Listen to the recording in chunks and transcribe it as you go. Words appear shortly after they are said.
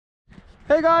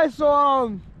Hey guys,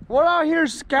 so we're out here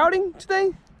scouting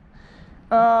today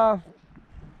for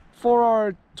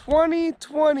our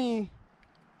 2020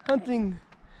 hunting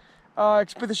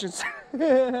expeditions.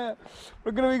 We're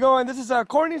gonna be going. This is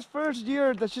Courtney's first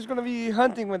year that she's gonna be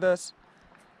hunting with us.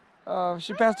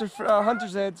 She passed her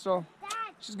hunter's ed, so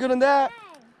she's good on that.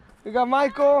 We got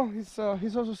Michael. He's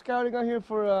also scouting out here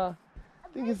for. I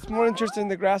think he's more interested in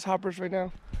the grasshoppers right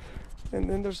now. And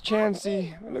then there's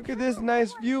Chansey. Look at this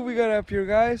nice view we got up here,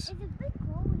 guys. There's a big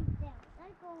hole in there.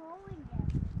 There's a hole in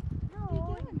there. No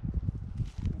hole in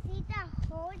there. See that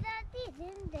hole that is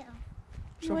in there?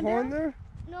 There's a hole in there?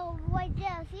 No, right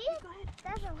there. See?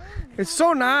 That's a hole in there. It's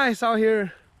so nice out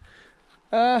here.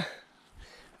 I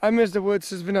miss the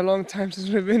woods. It's been a long time since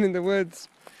we've been in the woods.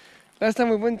 Last time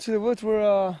we went to the woods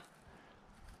were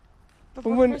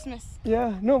Before Christmas.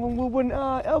 Yeah, no, when we went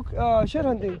elk shed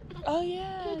hunting. Oh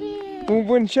yeah. We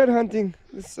went shed hunting.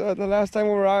 This the last time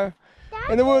we were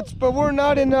in the woods, but we're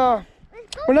not in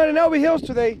Elby Hills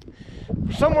today.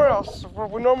 We're somewhere else.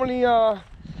 We normally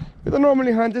we don't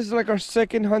normally hunt. This is like our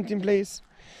second hunting place.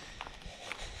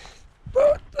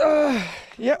 But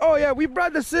yeah, oh yeah, we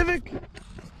brought the Civic.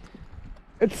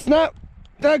 It's not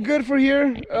that good for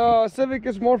here. Civic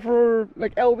is more for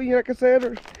like Elby, like I said,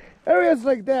 or areas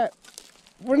like that.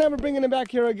 We're never bringing it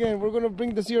back here again. We're gonna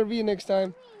bring the CRV next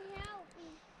time.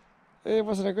 It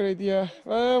wasn't a good idea.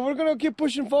 We're gonna keep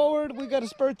pushing forward. We got a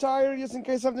spare tire just in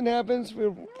case something happens. We're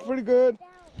pretty good.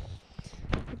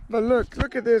 But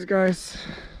look at this, guys.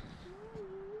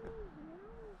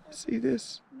 See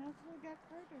this? Now we got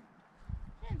further.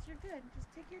 Yes, you're good.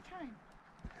 Just take your time.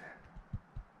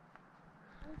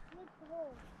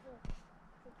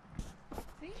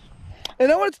 See?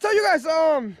 And I wanted to tell you guys,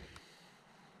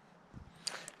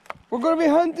 we're gonna be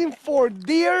hunting for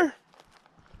deer,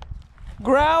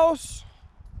 grouse,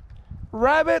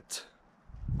 rabbit,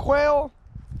 quail,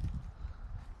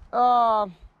 I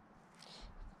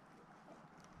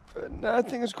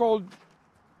think it's called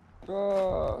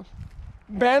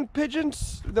band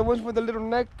pigeons, the ones with the little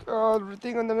neck,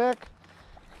 thing on the neck.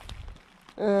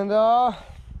 And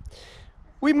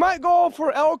we might go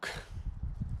for elk.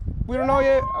 We don't know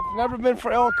yet. I've never been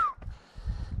for elk.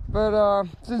 But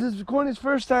since it's Courtney's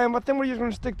first time, I think we're just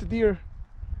gonna stick to deer.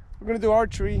 We're gonna do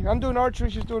archery. I'm doing archery,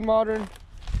 she's doing modern.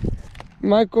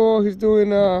 Michael, he's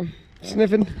doing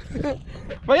sniffing.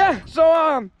 But yeah,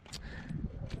 so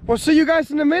we'll see you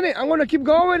guys in a minute. I'm gonna keep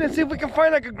going and see if we can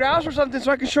find like a grouse or something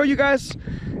so I can show you guys.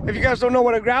 If you guys don't know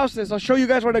what a grouse is, I'll show you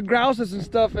guys what a grouse is and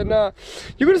stuff. And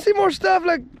you're gonna see more stuff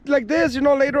like this, you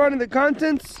know, later on in the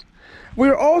contents.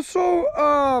 We're also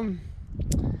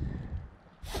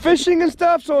fishing and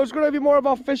stuff, so it's gonna be more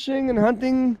about fishing and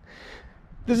hunting.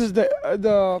 This is the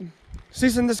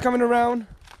season that's coming around,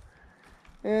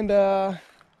 and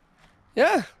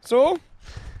yeah, so I'll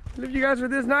leave you guys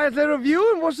with this nice little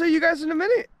view, and we'll see you guys in a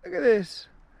minute. Look at this.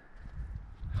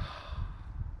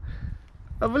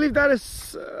 I believe that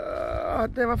is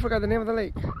damn, I forgot the name of the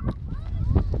lake.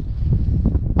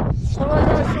 So like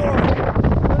guys, so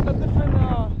we're in a different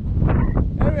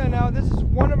area now. This is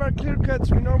one of our clear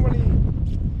cuts. We normally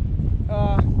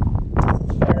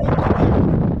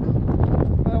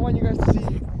I want you guys to see.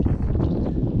 Look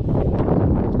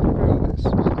at all this.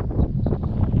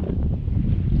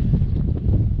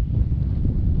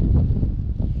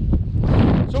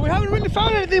 So we haven't really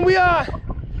found anything.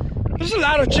 There's a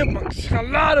lot of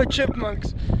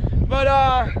chipmunks, but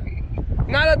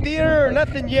not a deer or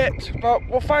nothing yet. But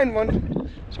we'll find one.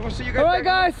 So we'll see you guys. All right,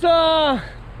 guys.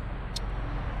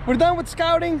 We're done with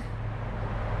scouting.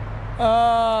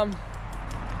 Our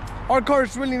car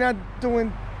is really not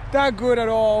doing that good at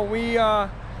all. We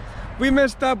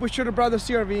messed up. We should have brought the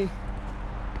CRV,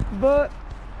 but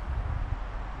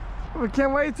we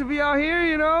can't wait to be out here,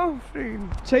 you know,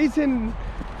 chasing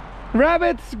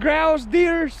rabbits, grouse,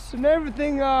 deers, and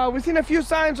everything. We've seen a few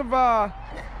signs of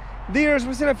deers.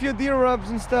 We've seen a few deer rubs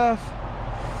and stuff.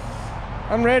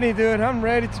 I'm ready, dude. I'm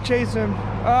ready to chase them.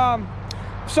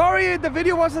 Sorry the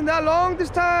video wasn't that long this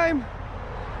time,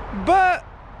 but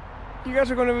you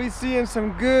guys are going to be seeing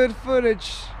some good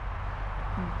footage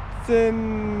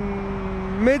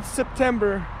in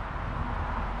mid-September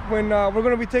when we're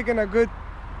going to be taking a good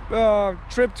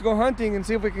trip to go hunting and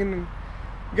see if we can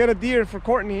get a deer for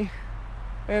Courtney.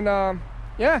 And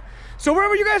yeah, so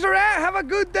wherever you guys are at, have a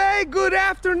good day, good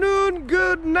afternoon,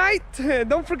 good night.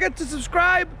 Don't forget to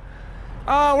subscribe.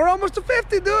 We're almost to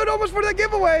 50, dude. Almost for the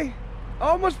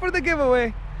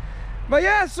giveaway. But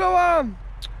yeah, so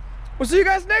we'll see you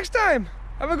guys next time.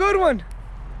 Have a good one.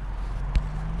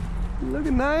 Look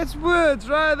at nice woods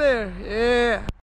right there. Yeah.